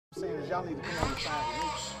saying is y'all need to come on the side with me.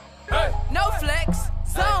 Hey. No flex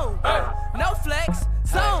zone. Hey. No flex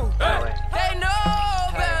zone. Hey. They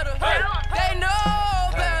know better. Hey. They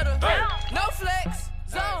know better. Hey. No flex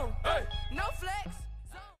zone. Hey. No flex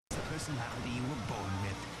zone. The personality you were born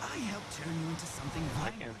with, I helped turn you into something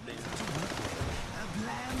vibrant to work with. A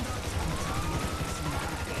bland automaton with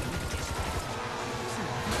personality and discipline. So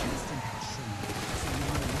instant and shrewd. So you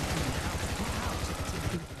want to look in the house proud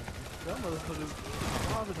to be. That motherfucker's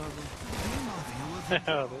Mobbin on them.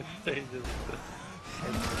 Oh, this stage is...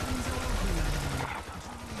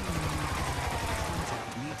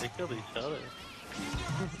 They killed each other.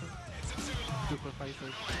 Super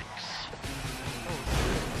fighters.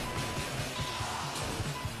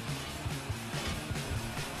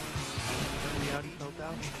 We already sold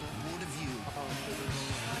out. What of you?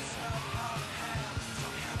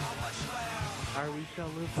 Alright, we shall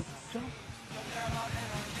live with the jump.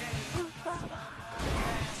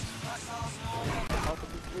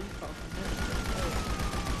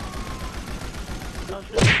 Oh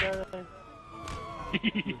shit,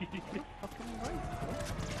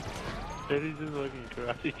 Daddy's just looking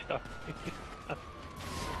karate chop.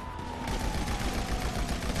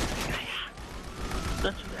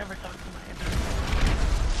 Don't you ever talk to my enemy.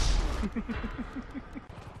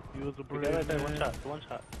 He was a brave right there, man. one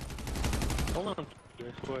shot. Hold on, I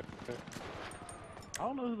swear. I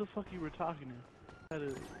don't know who the fuck you were talking to. I had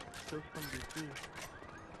to kill somebody too.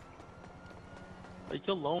 Like,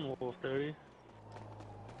 you're lone wolf, Dirty.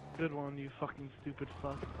 Good one, you fucking stupid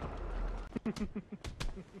fuck.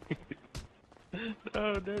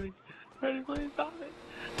 No, Dirty. Dirty, please stop it.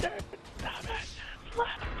 Dirty, stop it.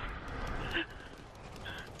 Slap it.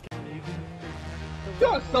 You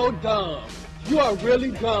are so dumb. You are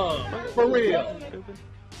really dumb. For real.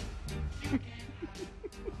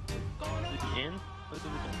 In?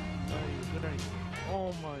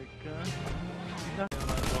 Oh my god.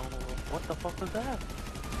 What the fuck was that?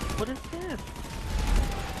 What is this?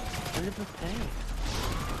 Look at this tank.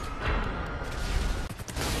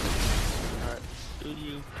 Alright, do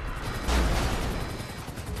you?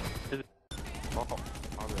 Is it? Oh,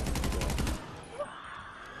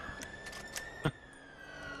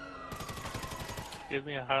 give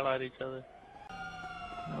me a highlight each other.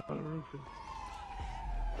 Not on a roof.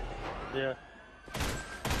 Yeah.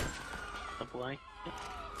 A blank.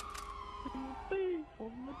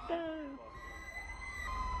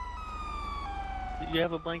 You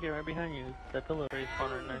have a blanket right behind you. That pillow is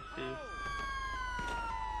spawning next to you.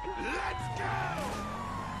 Let's go!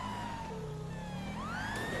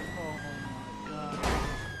 Oh my god.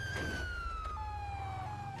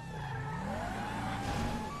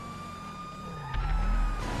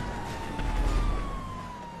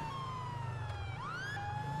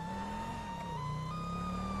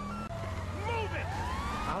 Move it!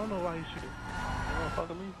 I don't know why you should. You wanna fuck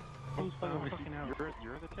with me? Who's fucking with me? Fucking out.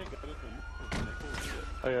 You're the tank.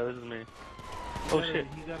 Oh yeah, this is me. Oh shit.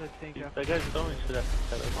 He got a tank after. That guy's throwing shit at us.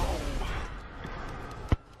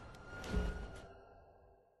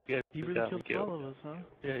 He really killed all of us, huh?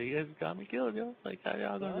 Yeah, you guys got me killed, yo. Like, how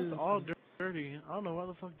y'all gonna do That's this? all dirty. I don't know why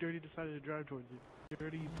the fuck Dirty decided to drive towards you.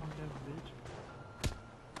 Dirty, you punk ass bitch.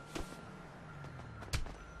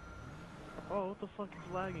 Oh, what the fuck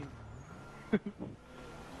is lagging?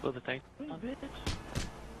 Well, the tank. Hey, bitch.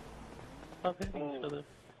 Stop hitting each other.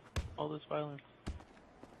 All this violence.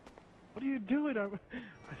 What are you doing? I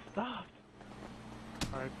stopped.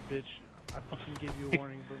 Alright, bitch. I fucking gave you a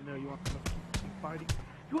warning, but no, you want to keep fighting?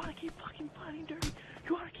 You want to keep fucking fighting, Dirty?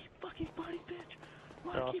 You want to keep fucking fighting, bitch? You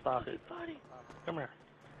want to keep fucking fighting? Come here.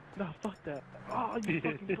 No, fuck that. Oh, you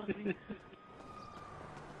fucking pussy.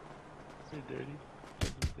 You're dirty.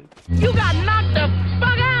 You got knocked the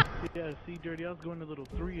fuck out. Yeah, see, Dirty, I was going a little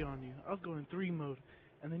 3 on you. I was going 3 mode.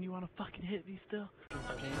 And then you want to fucking hit me still?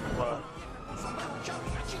 Wow.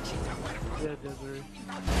 Yeah, Desiree.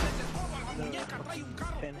 The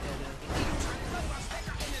 10 head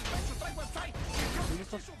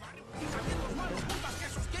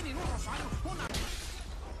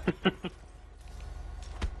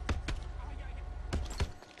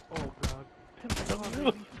Oh god.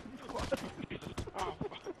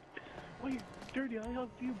 Wait, Dirty, I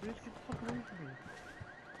helped you, bitch. Get the fuck away from me.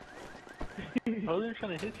 I was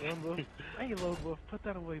trying to hit you. Lone Wolf. Hey, Lone Wolf, put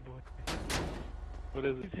that away, boy. What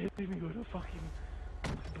is He's it? hitting me with a fucking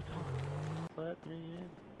baton. Let me in.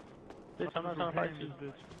 Bitch, I'm not trying to fight you.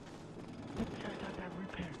 Bitch. That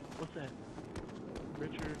repair. What's that?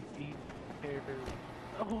 Richard E. Hair.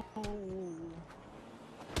 Oh.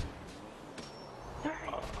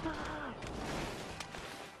 Stop!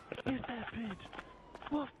 Here's that bitch.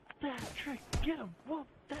 Whoop that trick. Get him. Whoop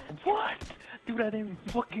that. What? Dude, I didn't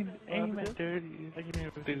fucking aim at Dirty. I can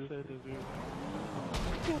hear what you said, dude.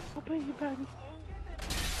 Yeah, I'll pay you, baby.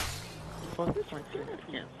 Fuck this my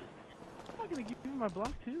significance. I'm not gonna give you my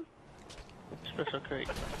block too. Special crate,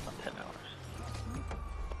 about $10.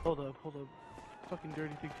 Hold up. Fucking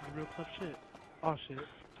Dirty thinks he's real tough shit. Oh shit.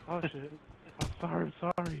 I'm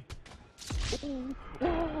sorry.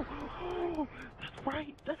 Oh, that's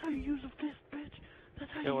right. That's how you use a fist, bitch.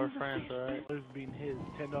 That's how Yeah, you we're use friends, a fist. alright? There's being his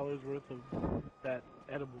 $10 worth of that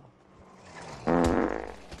edible.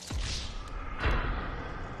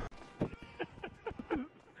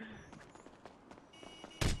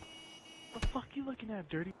 The fuck you looking at,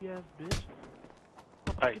 dirty ass bitch?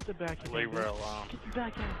 Hey, Get the backhand, leave her bitch. alone. Get the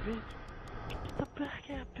backhand, bitch. Get the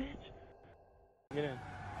backhand, bitch. Get in.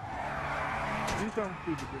 Do something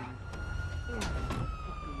stupid, baby.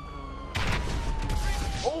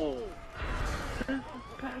 Oh! This is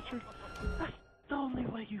Patrick. That's the only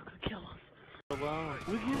way you could kill us. Alone.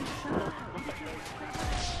 We're getting shot.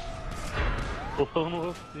 Someone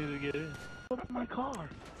else needs to get in. What's my car?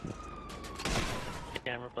 You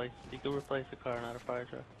can replace a car, not a fire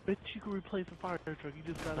truck. Bitch, you can replace a fire truck. You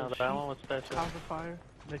just gotta No, that shoot one was special. cause a fire,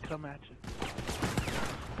 and they come at you.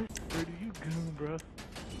 Dirty, you goon, bro.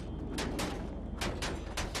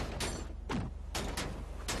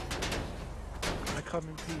 I come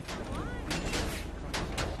in peace.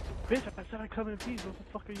 Bitch, I said I come in peace. What the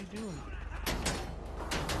fuck are you doing?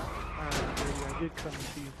 Alright, Dirty, I did come in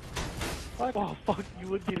peace. What? Oh, fuck, you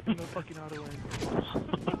would get me no fucking auto aim.